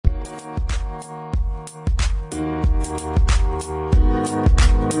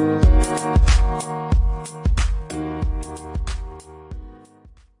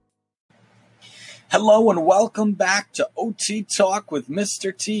Hello and welcome back to OT Talk with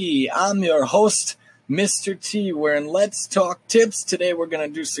Mr. T. I'm your host, Mr. T. We're in Let's Talk Tips. Today we're going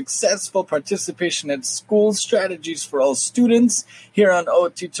to do successful participation at school strategies for all students here on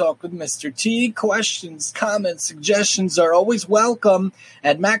OT Talk with Mr. T. Questions, comments, suggestions are always welcome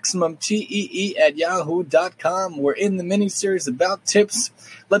at MaximumTEE@yahoo.com. We're in the mini-series about tips.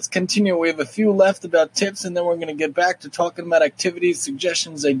 Let's continue. We have a few left about tips, and then we're going to get back to talking about activities,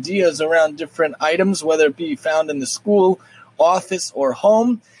 suggestions, ideas around different items, whether it be found in the school, office, or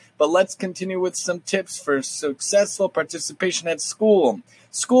home. But let's continue with some tips for successful participation at school.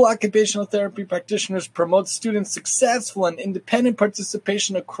 School occupational therapy practitioners promote students' successful and independent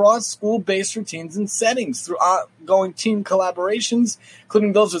participation across school-based routines and settings through ongoing team collaborations,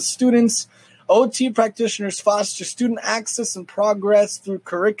 including those with students. OT practitioners foster student access and progress through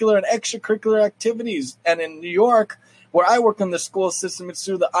curricular and extracurricular activities. And in New York, where I work in the school system, it's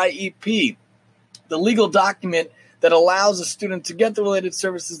through the IEP, the legal document that allows a student to get the related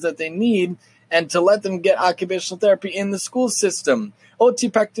services that they need and to let them get occupational therapy in the school system. OT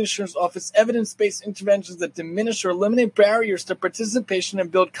practitioners offer evidence-based interventions that diminish or eliminate barriers to participation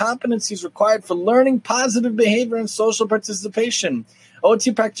and build competencies required for learning, positive behavior, and social participation.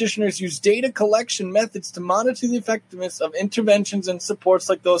 OT practitioners use data collection methods to monitor the effectiveness of interventions and supports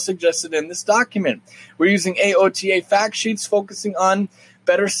like those suggested in this document. We're using AOTA fact sheets focusing on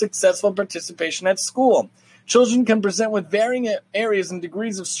better successful participation at school. Children can present with varying areas and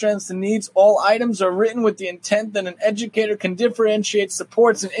degrees of strengths and needs. All items are written with the intent that an educator can differentiate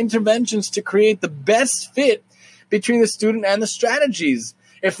supports and interventions to create the best fit between the student and the strategies.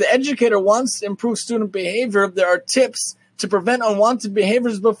 If the educator wants to improve student behavior, there are tips to prevent unwanted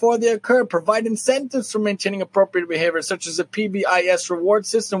behaviors before they occur. Provide incentives for maintaining appropriate behavior, such as a PBIS reward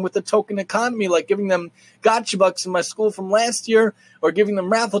system with a token economy, like giving them gotcha bucks in my school from last year, or giving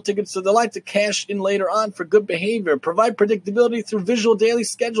them raffle tickets so they like to cash in later on for good behavior. Provide predictability through visual daily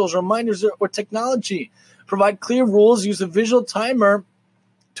schedules, reminders, or technology. Provide clear rules. Use a visual timer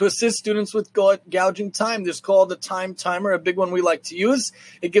to assist students with gouging time. There's called a time timer, a big one we like to use.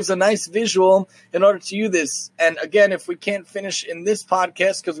 It gives a nice visual in order to use this. And again, if we can't finish in this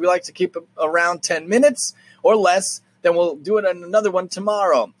podcast, because we like to keep it around 10 minutes or less, then we'll do it on another one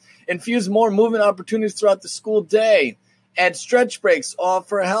tomorrow. Infuse more movement opportunities throughout the school day. Add stretch breaks,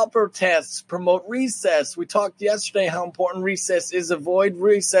 offer helper tasks, promote recess. We talked yesterday how important recess is. Avoid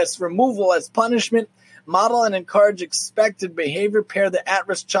recess removal as punishment. Model and encourage expected behavior. Pair the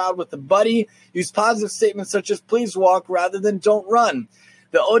at-risk child with a buddy. Use positive statements such as please walk rather than don't run.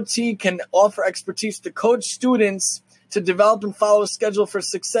 The OT can offer expertise to coach students to develop and follow a schedule for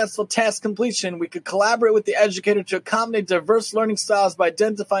successful task completion. We could collaborate with the educator to accommodate diverse learning styles by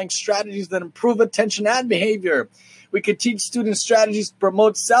identifying strategies that improve attention and behavior. We could teach students strategies to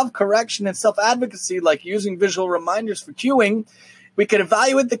promote self-correction and self-advocacy, like using visual reminders for cueing. We could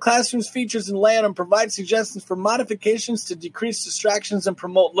evaluate the classroom's features and layout and provide suggestions for modifications to decrease distractions and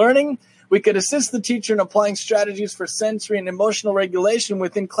promote learning. We could assist the teacher in applying strategies for sensory and emotional regulation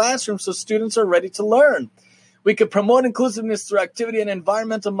within classrooms so students are ready to learn. We could promote inclusiveness through activity and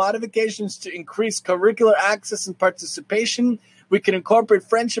environmental modifications to increase curricular access and participation. We could incorporate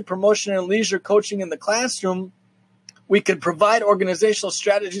friendship promotion and leisure coaching in the classroom. We could provide organizational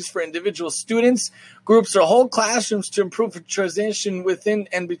strategies for individual students, groups, or whole classrooms to improve transition within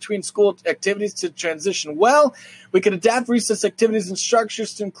and between school activities to transition well. We could adapt recess activities and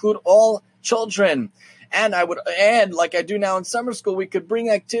structures to include all children. And I would add, like I do now in summer school, we could bring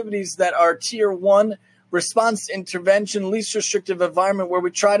activities that are tier 1 response intervention, least restrictive environment, where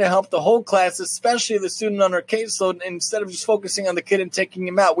we try to help the whole class, especially the student on our caseload, instead of just focusing on the kid and taking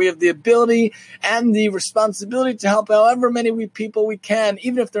him out. We have the ability and the responsibility to help however many people we can,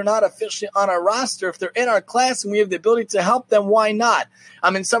 even if they're not officially on our roster. If they're in our class and we have the ability to help them, why not?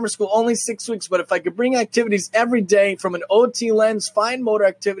 I'm in summer school only 6 weeks, but if I could bring activities every day from an OT lens, fine motor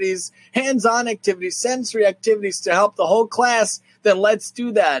activities, hands-on activities, sensory activities to help the whole class, then let's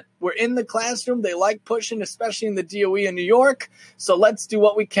do that. We're in the classroom. They like pushing, especially in the DOE in New York. So let's do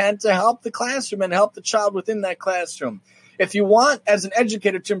what we can to help the classroom and help the child within that classroom. If you want, as an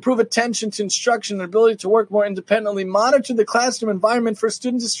educator, to improve attention to instruction and ability to work more independently, monitor the classroom environment for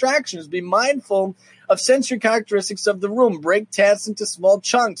student distractions. Be mindful of sensory characteristics of the room. Break tasks into small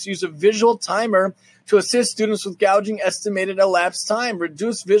chunks. Use a visual timer to assist students with gouging estimated elapsed time.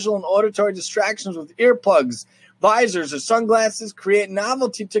 Reduce visual and auditory distractions with earplugs, visors, or sunglasses. Create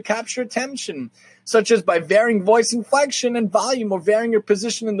novelty to capture attention, such as by varying voice inflection and volume or varying your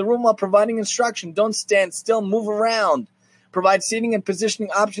position in the room while providing instruction. Don't stand still, move around. Provide seating and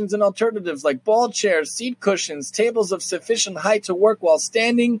positioning options and alternatives like ball chairs, seat cushions, tables of sufficient height to work while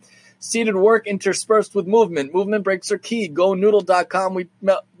standing. Seated work interspersed with movement. Movement breaks are key. GoNoodle.com, we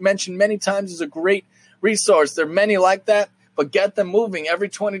mentioned many times, is a great resource. There are many like that, but get them moving every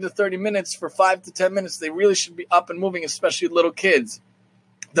 20 to 30 minutes for 5 to 10 minutes. They really should be up and moving, especially little kids.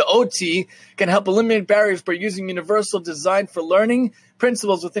 The OT can help eliminate barriers by using universal design for learning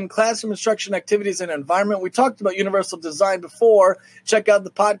principles within classroom instruction, activities, and environment. We talked about universal design before. Check out the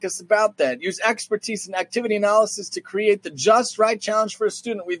podcast about that. Use expertise in activity analysis to create the just right challenge for a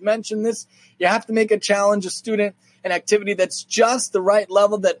student. We've mentioned this. You have to make a challenge a student an activity that's just the right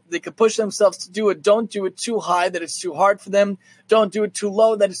level that they could push themselves to do it. Don't do it too high that it's too hard for them. Don't do it too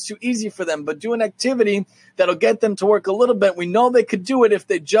low that it's too easy for them. But do an activity that'll get them to work a little bit. We know they could do it if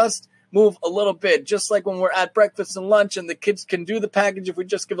they just move a little bit. Just like when we're at breakfast and lunch and the kids can do the package if we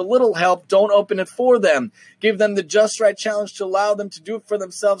just give a little help, don't open it for them. Give them the just right challenge to allow them to do it for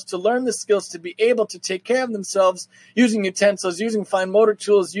themselves, to learn the skills to be able to take care of themselves using utensils, using fine motor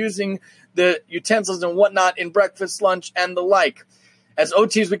tools, using the utensils and whatnot in breakfast, lunch, and the like. As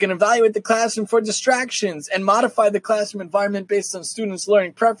OTs, we can evaluate the classroom for distractions and modify the classroom environment based on students'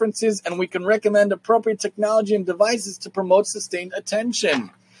 learning preferences, and we can recommend appropriate technology and devices to promote sustained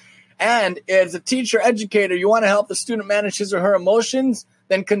attention. And as a teacher, educator, you want to help the student manage his or her emotions,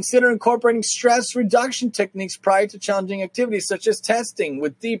 then consider incorporating stress reduction techniques prior to challenging activities such as testing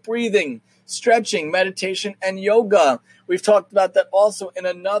with deep breathing, stretching, meditation, and yoga. We've talked about that also in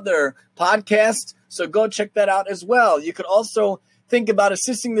another podcast, so go check that out as well. You could also think about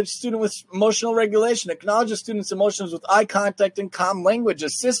assisting the student with emotional regulation. Acknowledge the student's emotions with eye contact and calm language.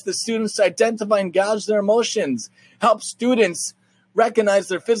 Assist the students to identify and gauge their emotions. Help students recognize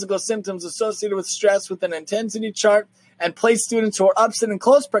their physical symptoms associated with stress with an intensity chart, and place students who are upset in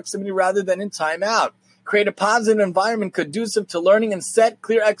close proximity rather than in timeout. Create a positive environment conducive to learning and set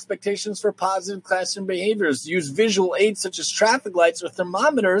clear expectations for positive classroom behaviors. Use visual aids such as traffic lights or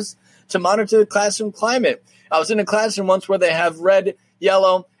thermometers to monitor the classroom climate. I was in a classroom once where they have red,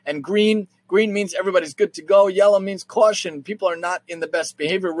 yellow, and green. Green means everybody's good to go. Yellow means caution. People are not in the best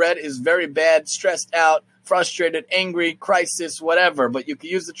behavior. Red is very bad, stressed out, frustrated, angry, crisis, whatever. But you can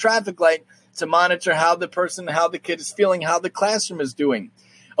use the traffic light to monitor how the kid is feeling, how the classroom is doing.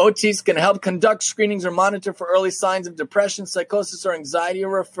 OTs can help conduct screenings or monitor for early signs of depression, psychosis, or anxiety,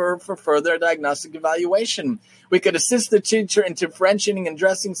 or refer for further diagnostic evaluation. We could assist the teacher in differentiating and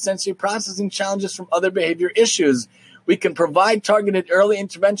addressing sensory processing challenges from other behavior issues. We can provide targeted early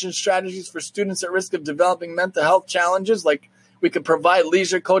intervention strategies for students at risk of developing mental health challenges, like we could provide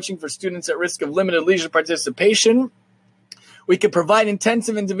leisure coaching for students at risk of limited leisure participation. We could provide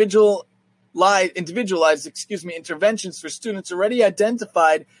intensive individualized interventions for students already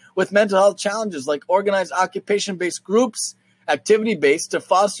identified with mental health challenges, like organized occupation-based groups, activity-based, to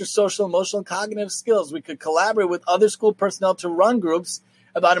foster social, emotional, and cognitive skills. We could collaborate with other school personnel to run groups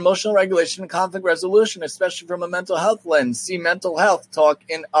about emotional regulation and conflict resolution, especially from a mental health lens. See mental health talk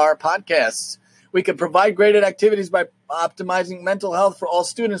in our podcasts. We could provide graded activities by optimizing mental health for all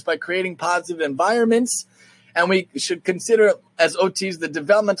students by creating positive environments. And we should consider, as OTs, the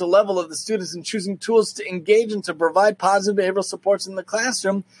developmental level of the students in choosing tools to engage and to provide positive behavioral supports in the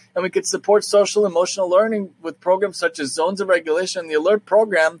classroom. And we could support social emotional learning with programs such as Zones of Regulation and the Alert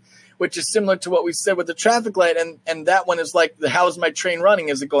program, which is similar to what we said with the traffic light. And that one is like, how is my train running?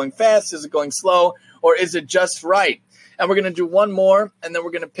 Is it going fast? Is it going slow? Or is it just right? And we're going to do one more, and then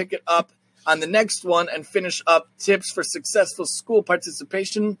we're going to pick it up on the next one and finish up tips for successful school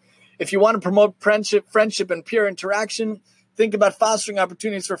participation. If you want to promote friendship, and peer interaction, think about fostering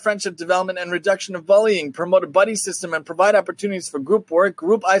opportunities for friendship development and reduction of bullying. Promote a buddy system and provide opportunities for group work.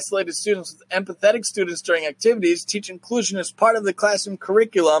 Group isolated students with empathetic students during activities. Teach inclusion as part of the classroom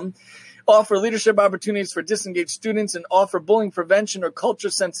curriculum. Offer leadership opportunities for disengaged students, and offer bullying prevention or culture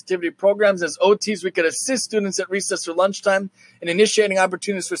sensitivity programs. As OTs, we could assist students at recess or lunchtime in initiating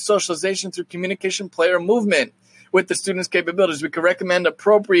opportunities for socialization through communication, play, or movement. With the students' capabilities, we could recommend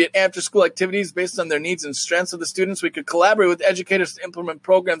appropriate after-school activities based on their needs and strengths of the students. We could collaborate with educators to implement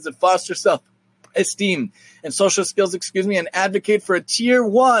programs that foster self-esteem and social skills, and advocate for a Tier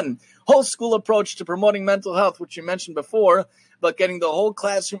 1 whole school approach to promoting mental health, which you mentioned before, but getting the whole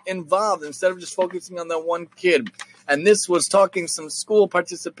classroom involved instead of just focusing on that one kid. And this was talking some school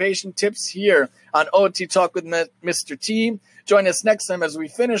participation tips here on OT Talk with Mr. T. Join us next time as we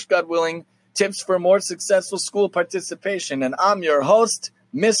finish, God willing, tips for more successful school participation. And I'm your host,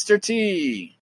 Mr. T.